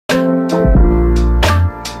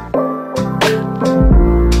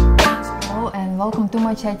welcome to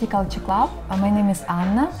Moychay Tea Culture Club. My name is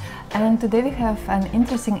Anna, and today we have an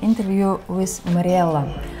interesting interview with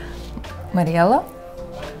Mariella. Mariella,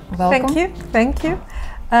 welcome. Thank you.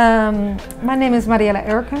 My name is Mariëlla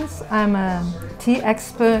Erkens. I'm a tea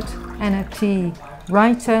expert and a tea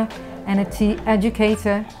writer and a tea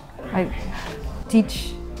educator. I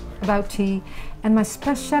teach about tea, and my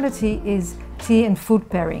specialty is tea and food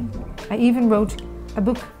pairing. I even wrote a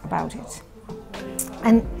book about it.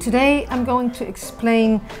 And today I'm going to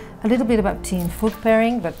explain a little bit about tea and food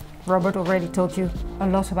pairing, but Robert already told you a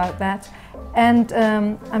lot about that. And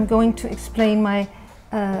I'm going to explain my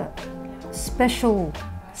special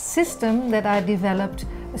system that I developed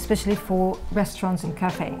especially for restaurants and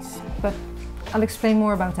cafes. But I'll explain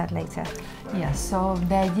more about that later. Yes, so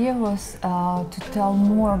the idea was to tell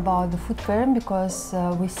more about the food pairing, because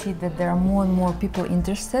we see that there are more and more people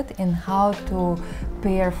interested in how to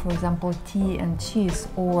pair, for example, tea and cheese,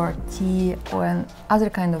 or tea or other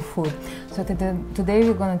kind of food. So today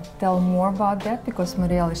we're going to tell more about that, because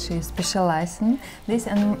Mariella, she is specialized in this,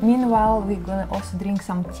 and meanwhile we're going to also drink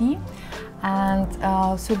some tea. And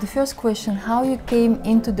so the first question, how you came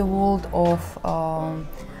into the world of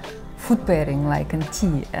food pairing, like in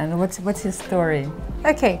tea, and what's your story?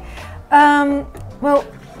 Okay, well,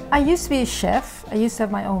 I used to be a chef. I used to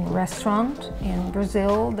have my own restaurant in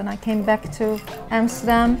Brazil. Then I came back to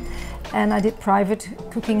Amsterdam and I did private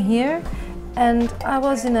cooking here. And I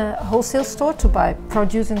was in a wholesale store to buy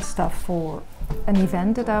produce and stuff for an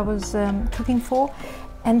event that I was cooking for.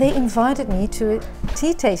 And they invited me to a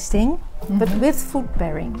tea tasting, but with food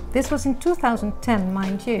pairing. This was in 2010,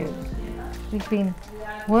 mind you. We've been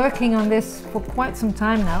working on this for quite some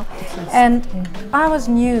time now, and I was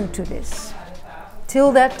new to this.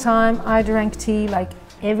 Till that time I drank tea like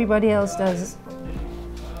everybody else does.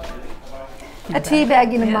 A tea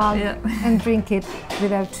bag in a mug and drink it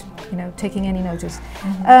without, taking any notice.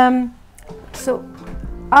 So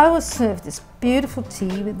I was served this beautiful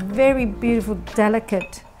tea with very beautiful,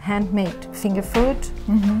 delicate, handmade finger food.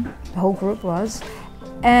 The whole group was,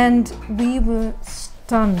 and we were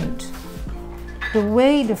stunned. The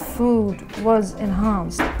way the food was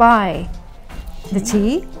enhanced by the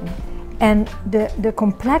tea and the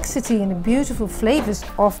complexity and the beautiful flavors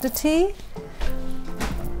of the tea,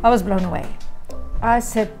 I was blown away. I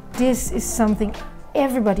said, this is something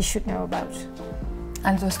everybody should know about.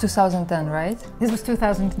 And it was 2010, right? This was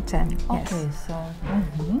 2010, yes. Okay, so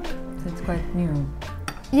it's quite new.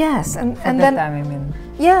 Yes, and At then that time, I mean.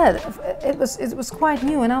 Yeah, it was quite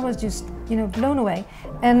new, and I was just blown away.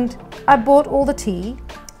 And I bought all the tea,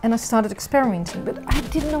 and I started experimenting. But I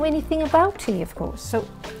didn't know anything about tea, of course. So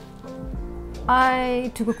I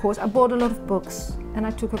took a course. I bought a lot of books, and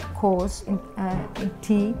I took a course in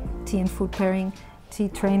tea and food pairing, tea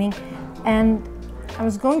training, and I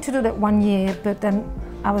was going to do that 1 year, but then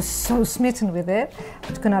I was so smitten with it. I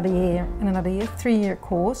took another year and another year, 3-year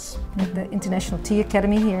course at the International Tea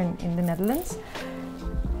Academy here in the Netherlands.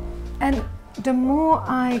 And the more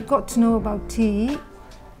I got to know about tea,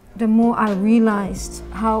 the more I realized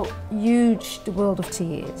how huge the world of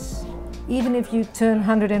tea is. Even if you turn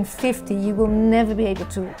 150, you will never be able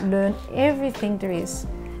to learn everything there is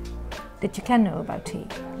that you can know about tea.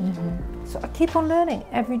 So I keep on learning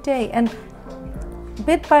every day, and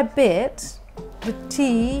bit by bit, the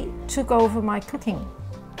tea took over my cooking.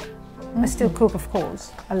 I still cook, of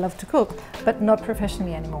course. I love to cook, but not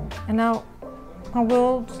professionally anymore. And now our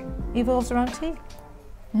world evolves around tea.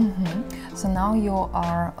 So now you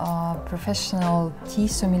are a professional tea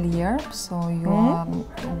sommelier. So you are,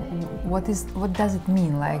 what does it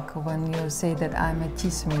mean, like when you say that I'm a tea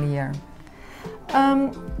sommelier?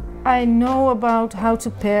 I know about how to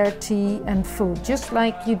pair tea and food, just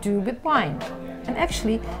like you do with wine. And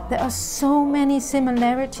actually, there are so many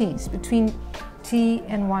similarities between tea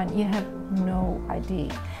and wine, you have no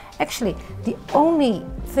idea. Actually, the only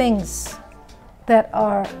things that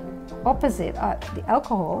are opposite are the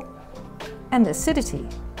alcohol and the acidity.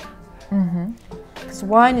 Because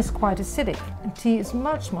wine is quite acidic and tea is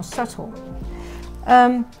much more subtle.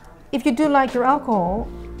 If you do like your alcohol,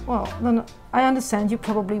 well, then I understand you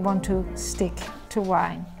probably want to stick to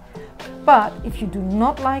wine. But if you do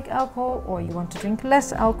not like alcohol, or you want to drink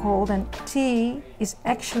less alcohol, then tea is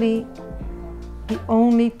actually the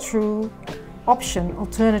only true option,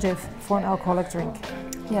 alternative for an alcoholic drink.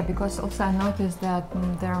 Yeah, because also I noticed that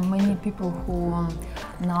there are many people who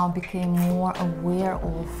now became more aware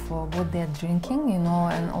of what they're drinking,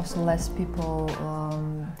 and also less people,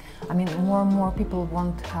 more and more people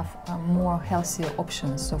want to have more healthy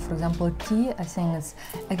options. So for example, tea, I think it's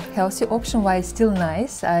a healthy option, why it's still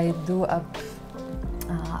nice. I do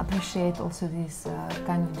appreciate also these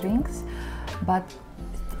kind of drinks. But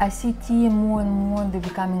I see tea more and more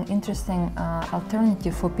becoming interesting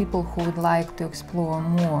alternative for people who would like to explore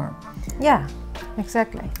more. Yeah,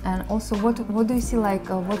 exactly. And also, what do you see like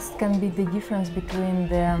what can be the difference between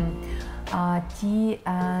the tea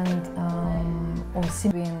and or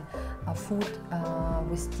between food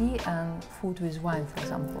with tea and food with wine, for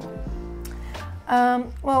example?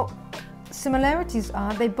 Well, similarities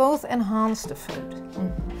are they both enhance the food.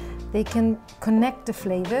 They can connect the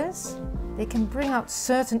flavors. They can bring out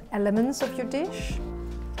certain elements of your dish,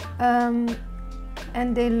 and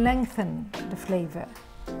they lengthen the flavor.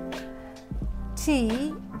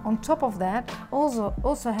 Tea, on top of that,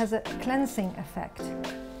 also has a cleansing effect.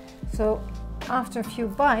 So after a few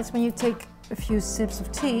bites, when you take a few sips of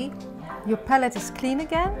tea, your palate is clean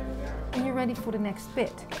again and you're ready for the next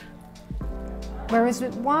bit. Whereas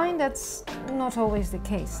with wine, that's not always the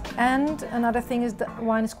case. And another thing is that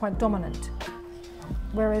wine is quite dominant,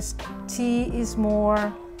 whereas tea is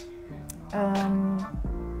more,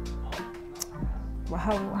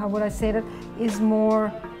 how would I say that, is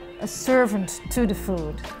more a servant to the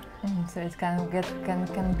food. So it can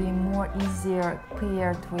be more easier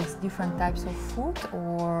paired with different types of food,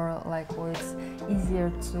 or it's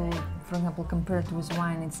easier to, for example, compared with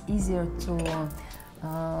wine, it's easier to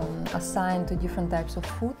assign to different types of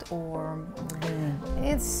food, or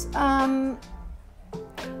it's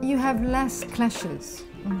you have less clashes.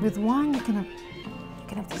 With wine, you can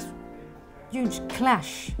have this huge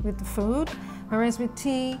clash with the food, whereas with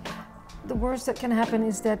tea, the worst that can happen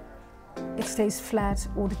is that it stays flat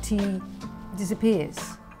or the tea disappears.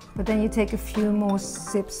 But then you take a few more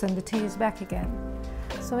sips and the tea is back again.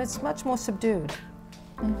 So it's much more subdued.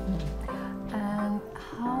 And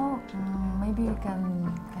how, maybe you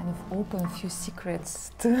can kind of open a few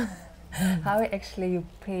secrets to how actually you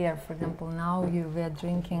pair. For example, now we are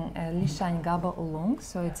drinking Alishan Gaba Oolong.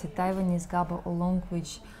 So it's a Taiwanese Gaba Oolong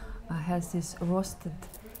which has this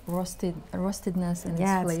roastedness in its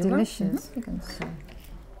flavor. It's delicious. You can see.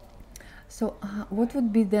 So what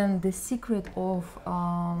would be then the secret of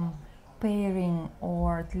pairing,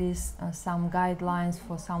 or at least some guidelines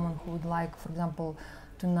for someone who would like, for example,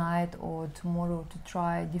 tonight or tomorrow to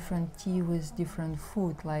try different tea with different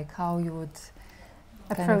food, like how you would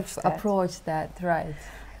approach that, right?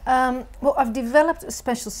 Well, I've developed a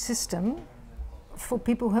special system for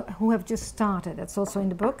people who have just started. That's also in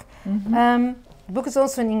the book. The book is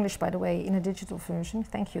also in English, by the way, in a digital version.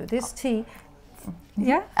 Thank you. This tea.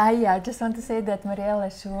 Yeah? I just want to say that Mariella,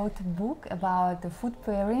 she wrote a book about the food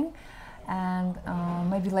pairing, and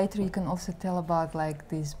maybe later you can also tell about like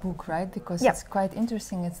this book, right? Because it's quite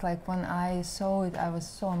interesting. It's like when I saw it, I was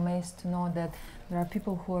so amazed to know that there are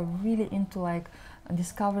people who are really into like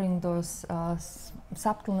discovering those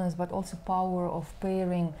subtleness, but also power of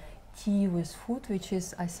pairing tea with food, which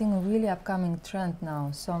is, I think, a really upcoming trend now.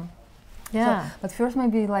 So. Yeah. So, but first,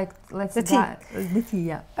 maybe like let's the tea. The tea,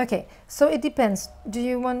 yeah. Okay. So it depends. Do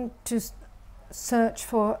you want to search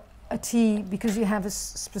for a tea because you have a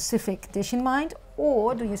specific dish in mind,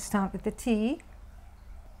 or do you start with the tea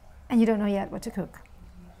and you don't know yet what to cook?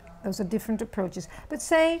 Those are different approaches. But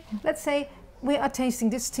let's say we are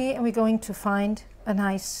tasting this tea and we're going to find a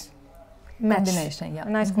nice match. Combination, yeah. A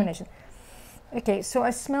nice combination. Okay. So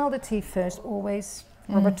I smell the tea first. Always.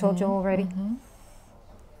 Robert told you already.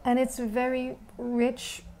 And it's a very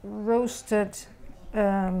rich, roasted,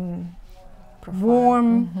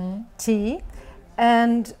 warm tea.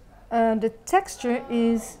 And the texture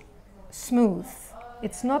is smooth.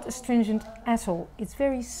 It's not astringent at all. It's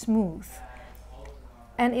very smooth.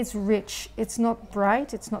 And it's rich. It's not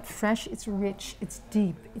bright, it's not fresh, it's rich, it's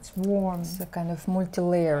deep, it's warm. It's a kind of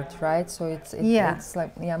multi-layered, right? So it's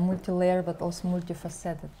like, multi-layered, but also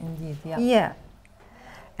multifaceted, indeed, Yeah.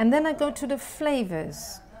 And then I go to the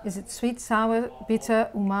flavors. Is it sweet, sour, bitter,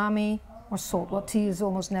 umami, or salt? Well, tea is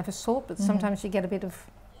almost never salt, but sometimes you get a bit of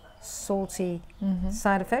salty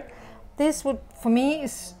side effect. This would, for me,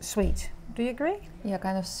 is sweet. Do you agree? Yeah,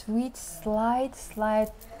 kind of sweet, slight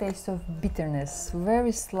taste of bitterness.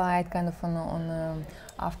 Very slight, kind of on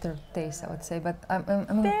aftertaste, I would say. But I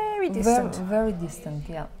mean, very distant. Very distant,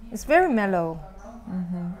 yeah. It's very mellow.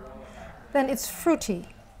 Then it's fruity.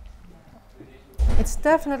 It's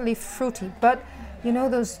definitely fruity, but you know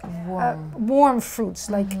those warm fruits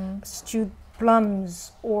like stewed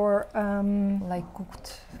plums or like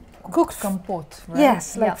cooked compote, right?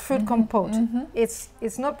 Yes, like fruit compote. It's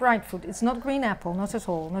not bright fruit. It's not green apple, not at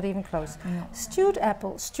all, not even close. No. Stewed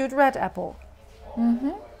apple, stewed red apple.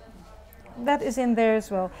 That is in there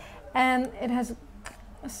as well, and it has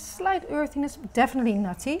a slight earthiness, definitely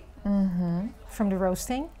nutty from the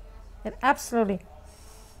roasting. It absolutely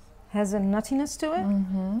has a nuttiness to it.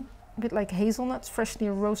 a bit like hazelnuts, freshly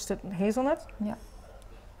roasted hazelnut. Yeah.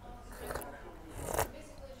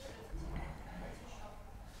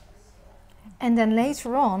 And then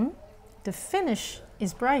later on, the finish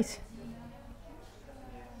is bright.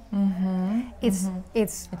 It's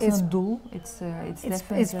not dull. It's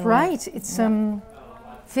definitely it's bright. It's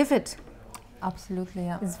vivid. Absolutely,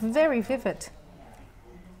 yeah. It's very vivid.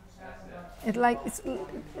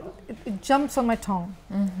 It jumps on my tongue.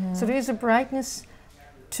 So there is a brightness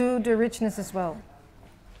to the richness as well.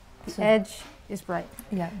 The edge is bright.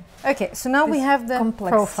 Yeah. Okay, so now we have the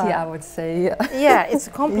complex profile. tea, I would say. Yeah, yeah, it's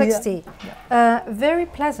a complex tea. Yeah. Very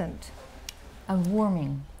pleasant. And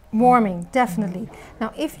warming. Warming, definitely.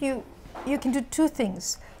 Now, if you can do two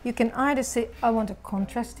things. You can either say, I want a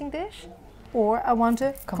contrasting dish, or I want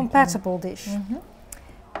a compatible dish.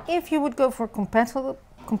 If you would go for a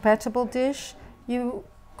compatible dish, you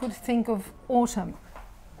could think of autumn,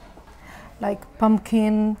 like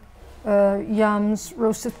pumpkin, yams,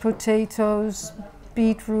 roasted potatoes,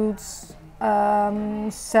 beetroots,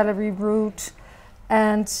 celery root,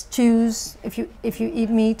 and stews. If you eat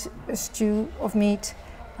meat, a stew of meat.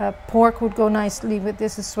 Pork would go nicely with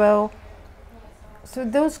this as well. So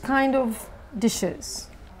those kind of dishes.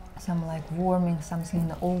 Some like warming, something in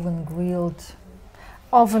the oven, grilled.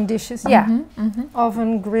 Oven dishes, yeah.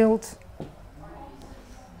 Oven, grilled.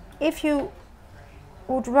 If you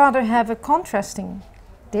would rather have a contrasting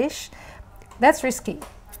dish, that's risky.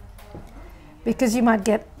 Because you might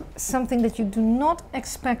get something that you do not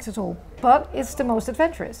expect at all, but it's the most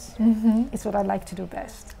adventurous. It's what I like to do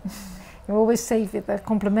best. You always say with a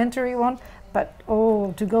complimentary one, but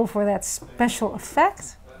to go for that special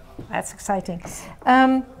effect, that's exciting.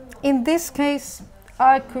 In this case,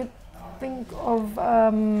 I could think of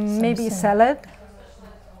maybe a salad,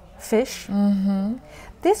 fish.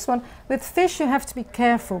 This one, with fish you have to be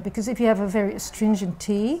careful, because if you have a very astringent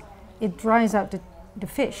tea, it dries out the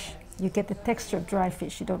fish. You get the texture of dry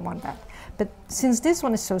fish, you don't want that. But since this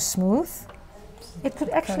one is so smooth, it could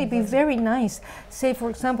actually be very nice. Say, for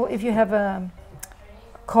example, if you have a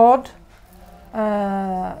cod,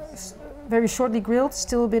 very shortly grilled,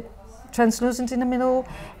 still a bit translucent in the middle,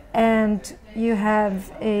 and you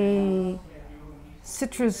have a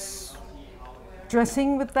citrus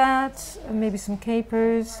dressing with that, maybe some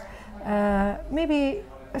capers, maybe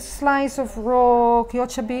a slice of raw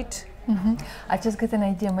gyocha beet. I just got an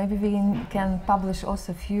idea. Maybe we can publish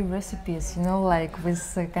also a few recipes, you know, like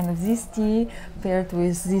with kind of this tea paired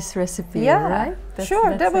with this recipe, right?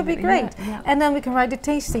 Sure, that would be great. Yeah. And then we can write the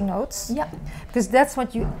tasting notes. Yeah. Because that's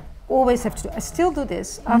what you always have to do. I still do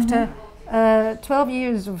this after 12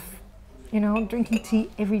 years of, drinking tea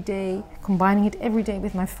every day, combining it every day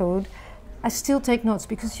with my food. I still take notes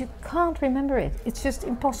because you can't remember it. It's just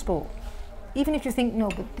impossible. Even if you think, no,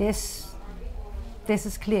 but this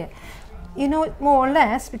is clear. You know it more or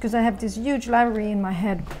less because I have this huge library in my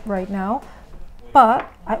head right now, but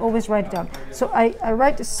I always write it down. So I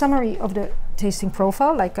write a summary of the tasting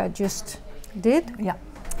profile like I just did,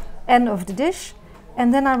 and of the dish,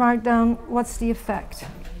 and then I write down what's the effect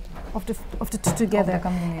of the two together.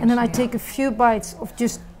 And then I take a few bites of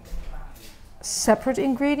just separate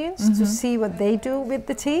ingredients to see what they do with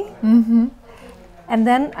the tea. And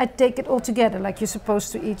then I take it all together like you're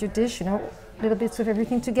supposed to eat your dish, little bits of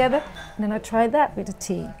everything together, and then I try that with the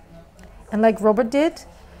tea. And like Robert did,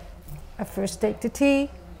 I first take the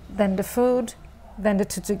tea, then the food, then the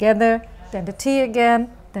two together, then the tea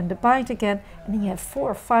again, then the bite again, and then you have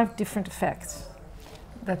 4 or 5 different effects.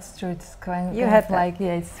 That's true. It's kind of like,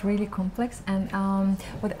 it's really complex. And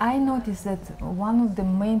what I noticed that one of the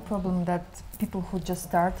main problems that people who just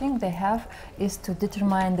starting they have is to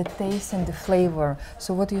determine the taste and the flavor.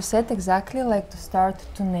 So what you said exactly, like to start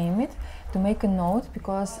to name it, to make a note,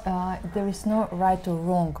 because there is no right or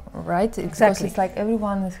wrong, right? Exactly. Because it's like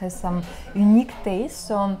everyone has some unique taste.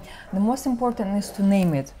 So the most important is to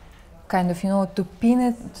name it. Kind of, to pin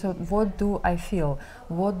it, so what do I feel,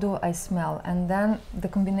 what do I smell, and then the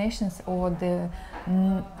combinations or the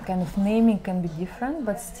kind of naming can be different,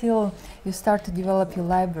 but still you start to develop your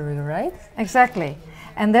library, right? Exactly,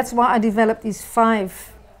 and that's why I developed these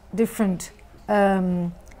 5 different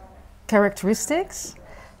characteristics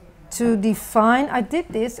to define. I did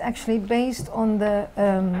this actually based on the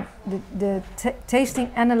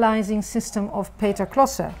tasting analyzing system of Peter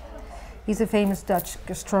Klosse. He's a famous Dutch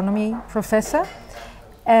gastronomy professor,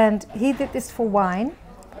 and he did this for wine.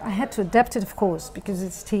 I had to adapt it, of course, because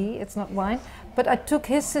it's tea, it's not wine, but I took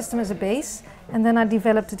his system as a base and then I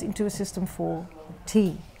developed it into a system for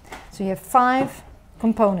tea. So you have 5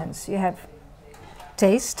 components. You have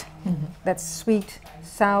taste, that's sweet,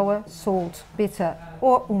 sour, salt, bitter,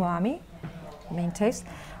 or umami, main taste.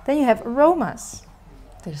 Then you have aromas.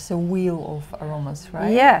 There's a wheel of aromas,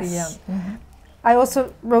 right? Yes. Yeah. Mm-hmm. I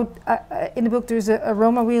also wrote in the book there's an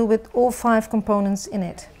aroma wheel with all 5 components in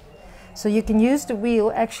it. So you can use the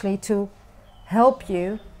wheel actually to help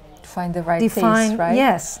you To find the right define, taste, right?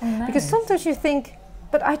 yes. Oh, nice. Because sometimes you think,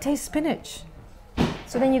 but I taste spinach.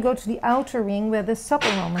 So then you go to the outer ring where the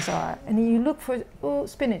sub-aromas are, and then you look for, oh,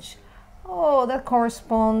 spinach. Oh, that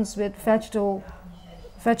corresponds with vegetal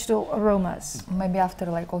aromas. Maybe after,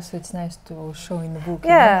 like, also it's nice to show in the book,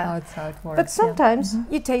 Yeah. how it works. But sometimes Yeah.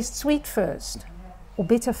 you taste sweet first, or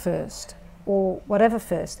bitter first, or whatever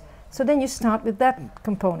first. So then you start with that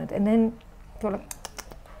component, and then you're like,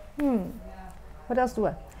 what else do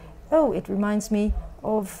I? Oh, it reminds me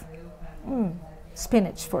of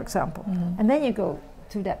spinach, for example. Mhm. And then you go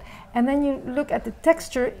to that. And then you look at the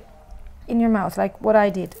texture in your mouth, like what I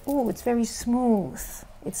did. Oh, it's very smooth.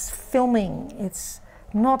 It's filming. It's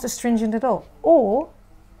not astringent at all. Or,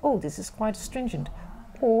 oh, this is quite astringent.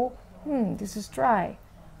 Or, this is dry.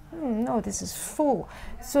 No, this is full.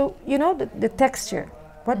 So, you know, the texture.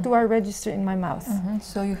 What do I register in my mouth? Mm-hmm.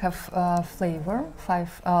 So you have flavor,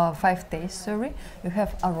 five tastes, sorry. You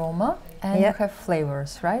have aroma and you have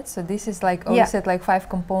flavors, right? So this is like, you said like 5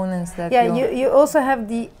 components that you also have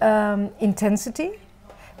the intensity,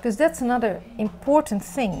 because that's another important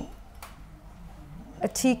thing. A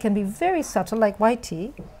tea can be very subtle, like white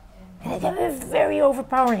tea, and it can be very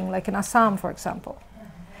overpowering, like an Assam, for example.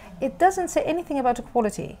 It doesn't say anything about the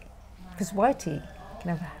quality, because white tea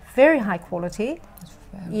can have very high quality,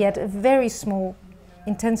 yet a very small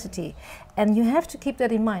intensity. And you have to keep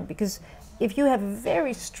that in mind, because if you have a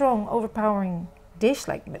very strong, overpowering dish,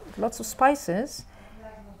 like with lots of spices,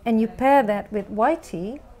 and you pair that with white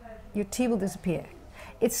tea, your tea will disappear.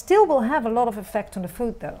 It still will have a lot of effect on the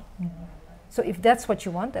food, though. Mm-hmm. So if that's what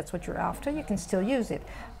you want, that's what you're after, you can still use it.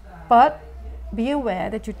 But be aware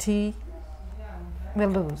that your tea will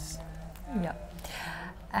lose. Yeah.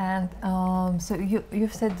 And so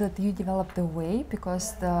you've said that you developed a way,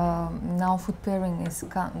 because now food pairing is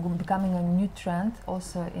becoming a new trend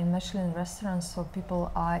also in Michelin restaurants, so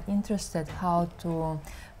people are interested how to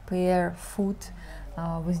pair food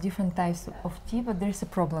with different types of tea, but there's a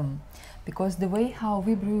problem, because the way how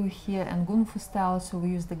we brew here in Gongfu style, so we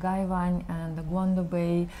use the gaiwan and the guando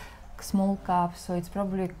bay, small cups, so it's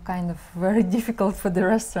probably kind of very difficult for the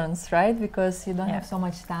restaurants, right? Because you don't have so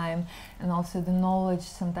much time, and also the knowledge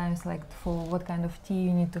sometimes, like for what kind of tea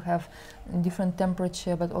you need to have different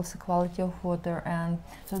temperature, but also quality of water, and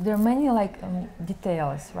so there are many like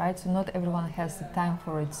details, right? So not everyone has the time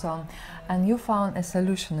for it. So, and you found a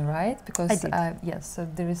solution, right? Because yes, so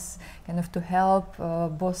there is kind of to help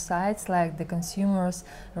both sides, like the consumers,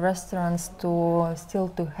 restaurants, to still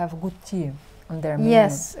to have good tea.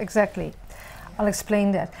 Yes, exactly. I'll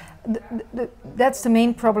explain that. That's the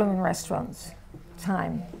main problem in restaurants,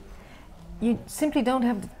 time. You simply don't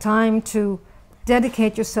have the time to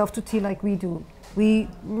dedicate yourself to tea like we do. We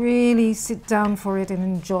really sit down for it and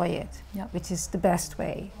enjoy it, which is the best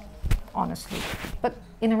way, honestly. But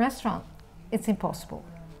in a restaurant, it's impossible.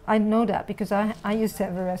 I know that because I used to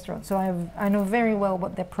have a restaurant, so I know very well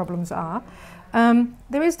what their problems are.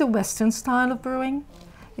 There is the Western style of brewing.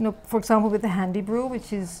 You know, for example, with the handy brew,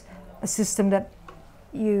 which is a system that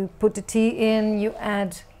you put the tea in, you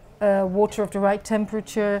add water of the right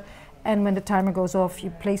temperature, and when the timer goes off, you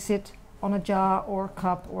place it on a jar or a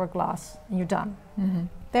cup or a glass, and you're done. Mm-hmm.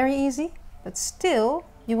 Very easy, but still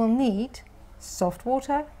you will need soft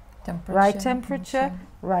water, right temperature,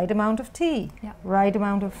 right amount of tea, right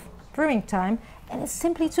amount of brewing time, and it's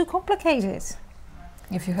simply too complicated.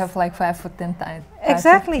 If you have like 5 or 10 times.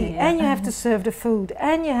 Exactly, and you have to serve the food,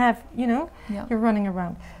 and you have, you know, you're running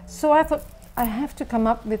around. So I thought I have to come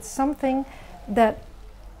up with something that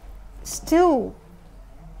still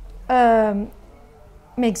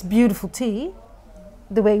makes beautiful tea,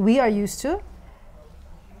 the way we are used to,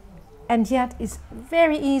 and yet is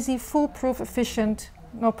very easy, foolproof, efficient,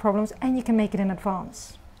 no problems, and you can make it in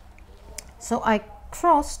advance. So I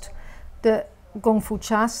crossed the Gongfu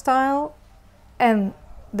cha style and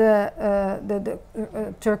the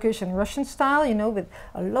Turkish and Russian style, you know, with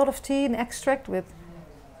a lot of tea and extract, with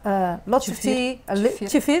lots of tea,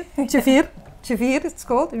 chefir it's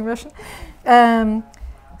called in Russian.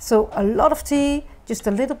 So a lot of tea, just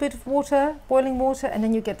a little bit of water, boiling water, and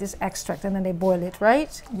then you get this extract, and then they boil it,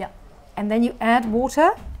 right? Yeah. And then you add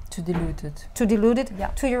water to dilute it.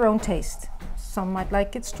 To your own taste. Some might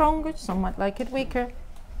like it stronger, some might like it weaker,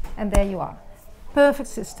 and there you are. Perfect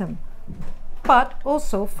system. But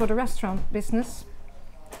also for the restaurant business,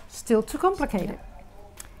 still too complicated.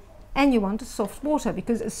 And you want a soft water,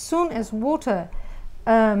 because as soon as water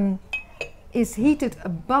is heated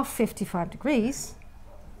above 55 degrees,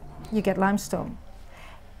 you get limestone.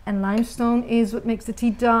 And limestone is what makes the tea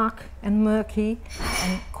dark and murky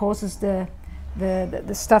and causes the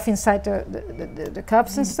stuff inside the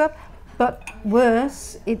cups and stuff. But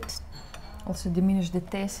worse, it also diminish the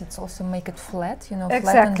taste. It's also make it flat, you know,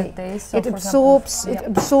 exactly. flatten the taste. So it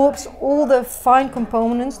absorbs all the fine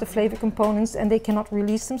components, the flavor components, and they cannot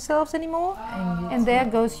release themselves anymore. And there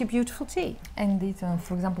goes your beautiful tea. Indeed,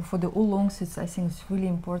 for example, for the oolongs, I think it's really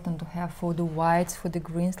important to have for the whites, for the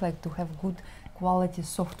greens, like to have good quality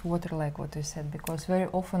soft water, like what you said, because very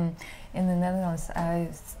often in the Netherlands I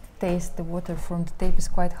taste the water from the tap is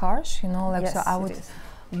quite harsh, you know, like yes, so I would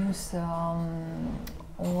use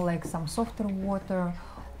or like some softer water,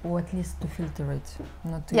 or at least to filter it,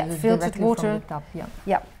 not to use it directly water from the tap.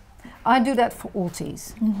 Yeah, I do that for all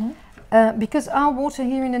teas because our water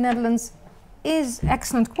here in the Netherlands is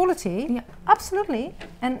excellent quality. Yeah, absolutely.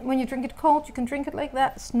 And when you drink it cold, you can drink it like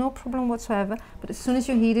that. It's no problem whatsoever. But as soon as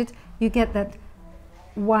you heat it, you get that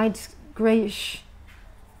white, grayish,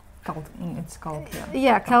 it's called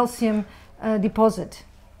calcium deposit,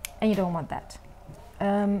 and you don't want that.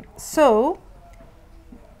 So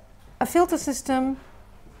a filter system,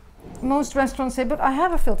 most restaurants say, but I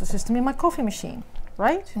have a filter system in my coffee machine,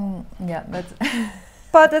 right? Yeah,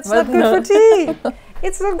 but it's not good for tea.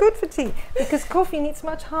 It's not good for tea because coffee needs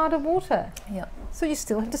much harder water. Yeah. So you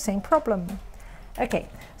still have the same problem. Okay,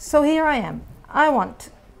 so here I am. I want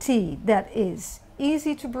tea that is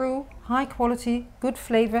easy to brew, high quality, good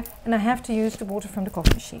flavor, and I have to use the water from the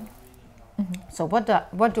coffee machine. So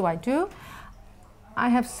what do I do? I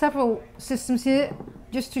have several systems here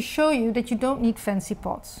just to show you that you don't need fancy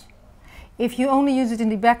pots. If you only use it in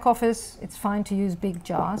the back office, it's fine to use big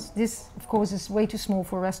jars. This, of course, is way too small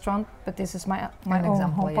for a restaurant, but this is my own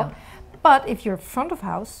example, home pot. But if you're front of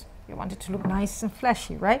house, you want it to look nice and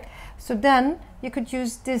flashy, right? So then you could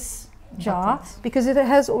use this jar because it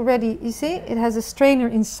has already, you see, it has a strainer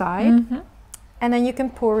inside, and then you can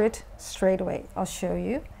pour it straight away. I'll show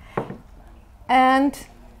you. And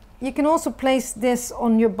you can also place this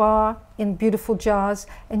on your bar in beautiful jars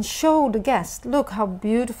and show the guest, look how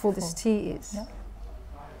beautiful this tea is. Yeah.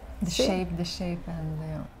 The shape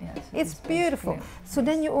and yes, it's beautiful. So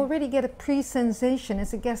then you already get a pre-sensation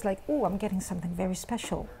as a guest, like, oh, I'm getting something very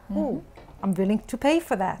special. Oh, I'm willing to pay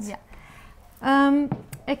for that. Yeah.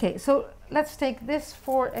 Okay, so let's take this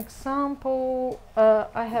for example.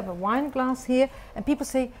 I have a wine glass here, and people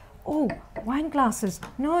say, oh, wine glasses.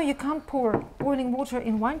 No, you can't pour boiling water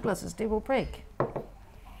in wine glasses. They will break.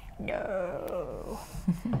 No.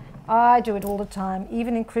 I do it all the time,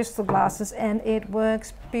 even in crystal glasses, and it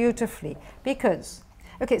works beautifully. Because,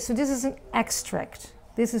 okay, so this is an extract.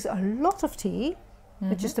 This is a lot of tea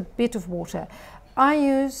with just a bit of water. I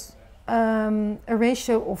use a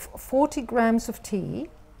ratio of 40 grams of tea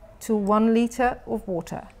to 1 liter of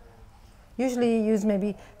water. Usually you use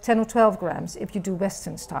maybe 10 or 12 grams if you do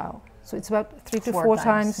Western style. So it's about 3 to 4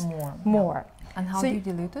 times more. Yeah. And how do you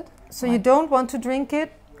dilute it? So you don't want to drink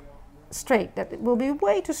it straight. That will be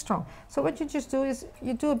way too strong. So what you just do is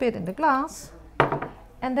you do a bit in the glass,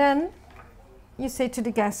 and then you say to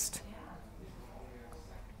the guest,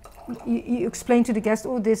 you explain to the guest,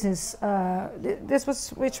 oh, this is, this was,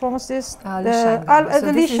 which one was this? Alishan Gaba.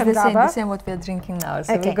 So this is the same what we are drinking now.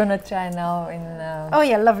 So we're going to try now in... oh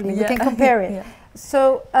yeah, lovely. We can compare it.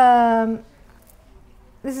 So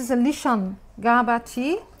this is Alishan Gaba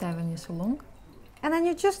tea. Taiwanese oolong. And then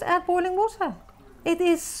you just add boiling water. It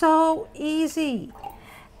is so easy.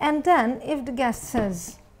 And then if the guest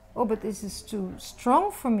says, oh, but this is too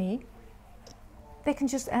strong for me, they can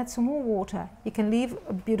just add some more water. You can leave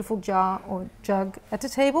a beautiful jar or jug at the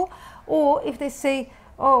table. Or if they say,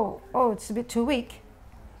 oh, it's a bit too weak,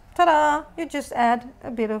 ta-da, you just add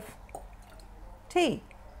a bit of tea.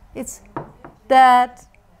 It's that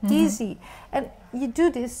easy. And you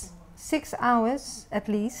do this 6 hours at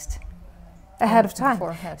least ahead of time.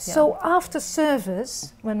 So after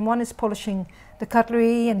service, when one is polishing the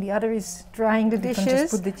cutlery and the other is drying the dishes, can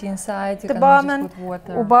just put the tea inside, the barman just put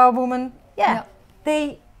water. Or barwoman,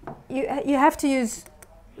 you have to use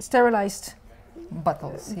sterilized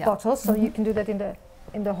bottles. So you can do that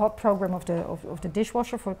in the hot program of the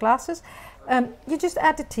dishwasher for glasses. You just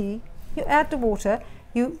add the tea, you add the water,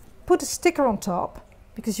 you put a sticker on top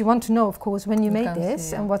because you want to know, of course, when you made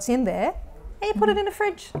this and what's in there, and you put it in the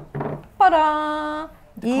fridge. Ta-da!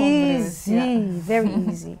 Easy, very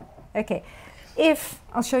easy. Okay,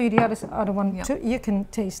 I'll show you the other one too. You can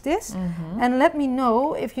taste this and let me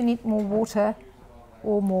know if you need more water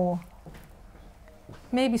or more.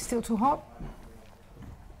 Maybe still too hot.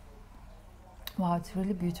 Wow, it's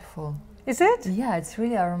really beautiful. Is it? Yeah, it's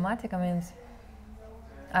really aromatic. I mean,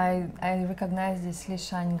 I recognize this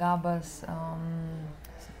Alishan Gaba's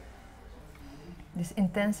this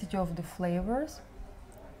intensity of the flavors,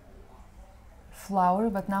 flower,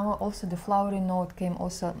 but now also the flowery note came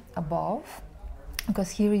also above,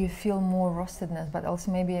 because here you feel more roastedness, but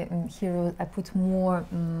also maybe here I put more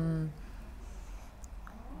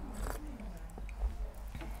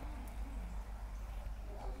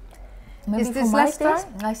maybe Is for this my less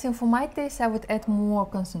taste, dry? I think for my taste I would add more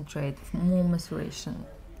concentrate, more maceration.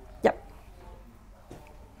 Yep.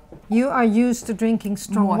 You are used to drinking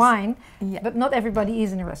strong More. wine, Yeah. but not everybody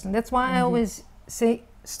is in a restaurant. That's why I always say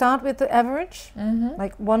start with the average,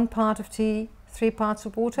 like 1 part of tea, 3 parts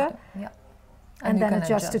of water, Yeah. and you then can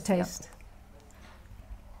adjust to yeah. taste.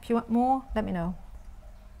 If you want more, let me know.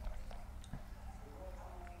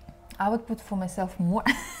 I would put for myself more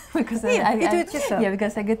because Yeah, you do it yourself. Yeah,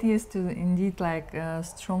 because I get used to indeed like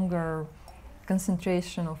stronger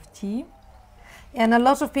concentration of tea. And a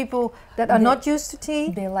lot of people that are not used to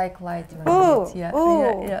tea, They like light. oh, Yeah,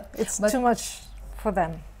 oh, yeah. it's But- too much for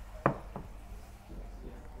them.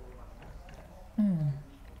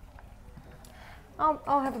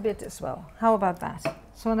 I'll have a bit as well. How about that?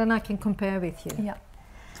 So then I can compare with you. Yeah.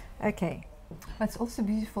 Okay. But it's also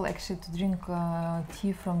beautiful actually to drink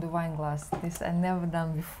tea from the wine glass. This I never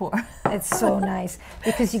done before. It's so nice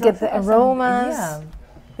because you So get the awesome. aromas. Yeah.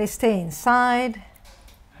 They stay inside.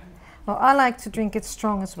 Well, I like to drink it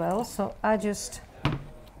strong as well, so I just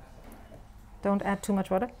don't add too much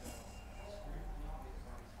water.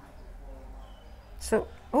 So,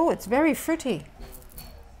 oh, it's very fruity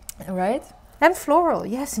Right? and floral.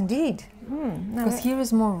 Yes, indeed. No, Because here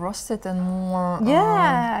is more roasted and more.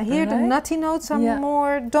 yeah, here the right? nutty notes are Yeah.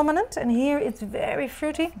 more dominant, and here it's very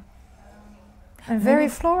fruity and very Maybe-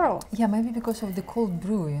 floral. Yeah, maybe because of the cold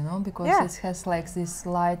brew, you know, because Yeah. it has like this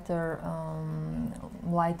lighter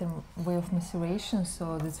way of maceration.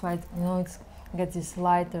 So that's why it's got this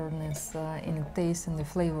lighterness in the taste and the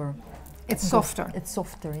flavor. It's softer. It's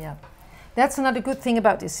softer, yeah. That's another good thing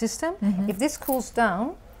about this system. Mhm. If this cools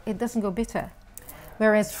down, it doesn't go bitter.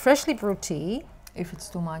 Whereas freshly brewed tea, If it's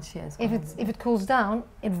too much, yes. if it cools down,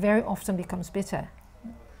 it very often becomes bitter.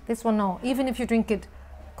 This one, no. Even if you drink it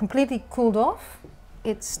completely cooled off,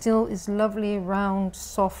 it still is lovely, round,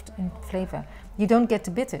 soft in flavor. You don't get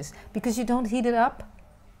the bitters because you don't heat it up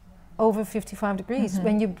over 55 degrees.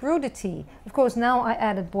 When you brew the tea, of course, now I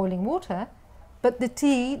added boiling water, but the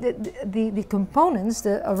tea, the components,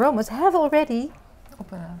 the aromas have already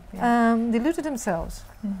Open up. Yeah. diluted themselves.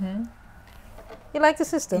 You like the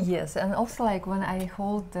system? Yes, and also like when I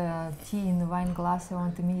hold the tea in the wine glass, I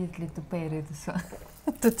want immediately to pair it, so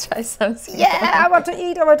to try something. Yeah, I want to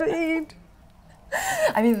eat, I want to eat.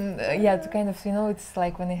 I mean, yeah, to kind of, it's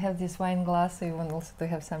like when you have this wine glass, so you want also to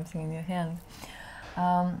have something in your hand.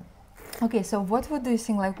 Okay, so what would you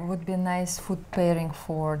think like would be a nice food pairing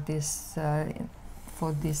for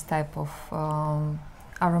this type of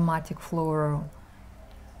aromatic floral?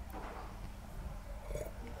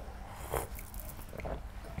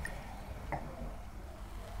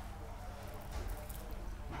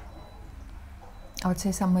 I would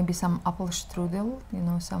say maybe some apple strudel,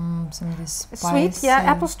 some this spice. Sweet, yeah,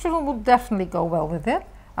 apple strudel would definitely go well with it.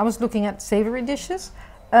 I was looking at savory dishes.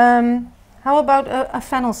 How about a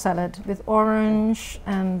fennel salad with orange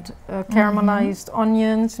and caramelized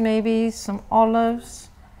onions, maybe some olives?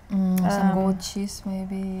 Some goat cheese,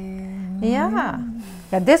 maybe. Yeah.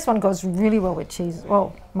 Yeah, this one goes really well with cheese.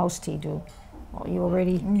 Well, most tea do. Well, you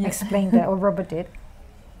already explained that, or Robert did.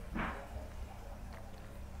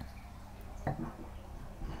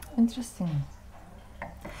 Interesting.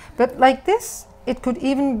 But like this, it could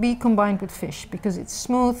even be combined with fish because it's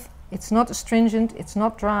smooth, it's not astringent, it's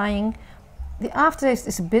not drying. The aftertaste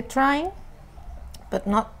is a bit drying, but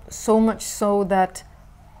not so much so that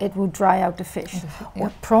it would dry out the fish. Yeah.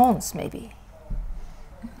 Or prawns, maybe.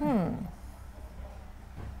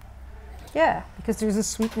 Yeah, because there's a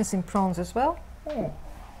sweetness in prawns as well.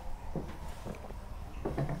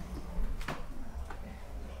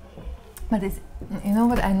 But it's,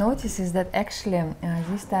 what I notice is that actually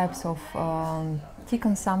these types of tea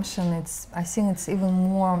consumption, I think it's even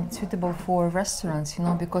more suitable for restaurants,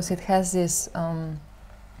 because it has this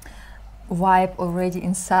vibe already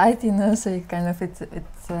inside, so it kind of it's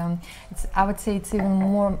I would say it's even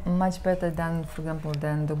much better than, for example,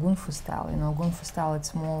 than the Gongfu style. Gongfu style,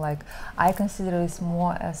 it's more like, I consider it's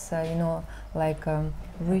more as like a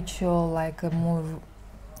ritual, like a more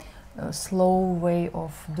slow way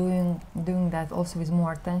of doing that, also with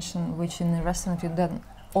more attention, which in a restaurant you don't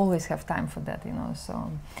always have time for that, so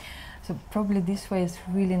probably this way is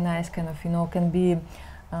really nice, kind of, can be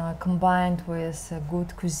combined with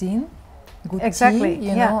good cuisine, good Exactly, tea,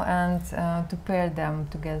 you know, and to pair them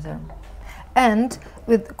together. And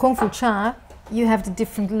with Gongfu cha, you have the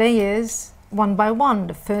different layers one by one.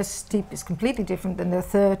 The first steep is completely different than the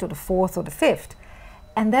third or the fourth or the fifth.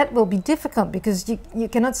 And that will be difficult because you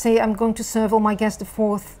cannot say, I'm going to serve all my guests the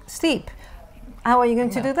fourth steep. How are you going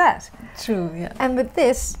to do that? True, yeah. And with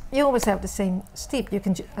this, you always have the same steep. You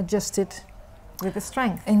can adjust it with the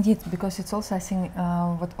strength. Indeed, because it's also, I think,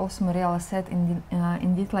 what also Mariella said,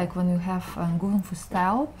 indeed, like when you have Gongfu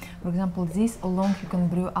style, for example, this oolong you can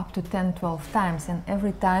brew up to 10-12 times, and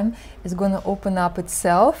every time it's going to open up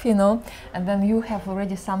itself, you know, and then you have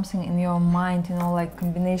already something in your mind, you know, like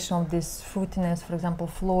combination of this fruitiness, for example,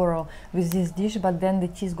 floral with this dish, but then the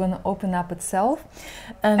tea is going to open up itself,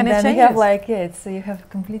 and then you have like it, so you have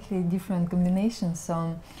completely different combinations.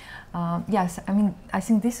 So yes, I mean, I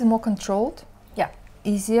think this is more controlled. Yeah,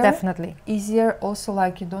 easier, definitely easier. Also,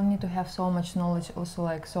 like you don't need to have so much knowledge, also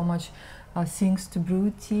like so much things to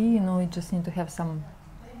brew tea, you know, you just need to have some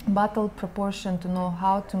bottle proportion to know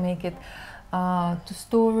how to make it, to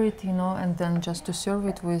store it, you know, and then just to serve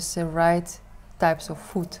it with the right types of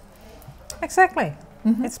food. Exactly.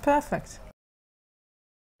 It's perfect.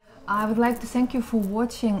 I would like to thank you for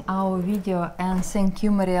watching our video, and thank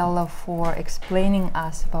you, Mariella, for explaining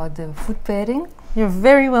us about the food pairing. You're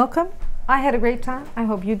very welcome. I had a great time. I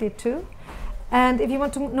hope you did too. And if you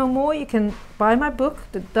want to know more, you can buy my book.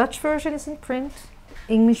 The Dutch version is in print.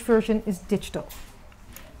 English version is digital.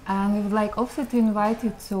 And we would like also to invite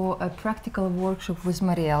you to a practical workshop with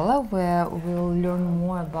Mariella, where we'll learn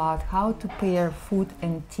more about how to pair food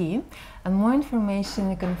and tea. And more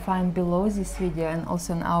information you can find below this video and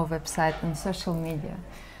also on our website and social media.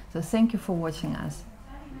 So thank you for watching us.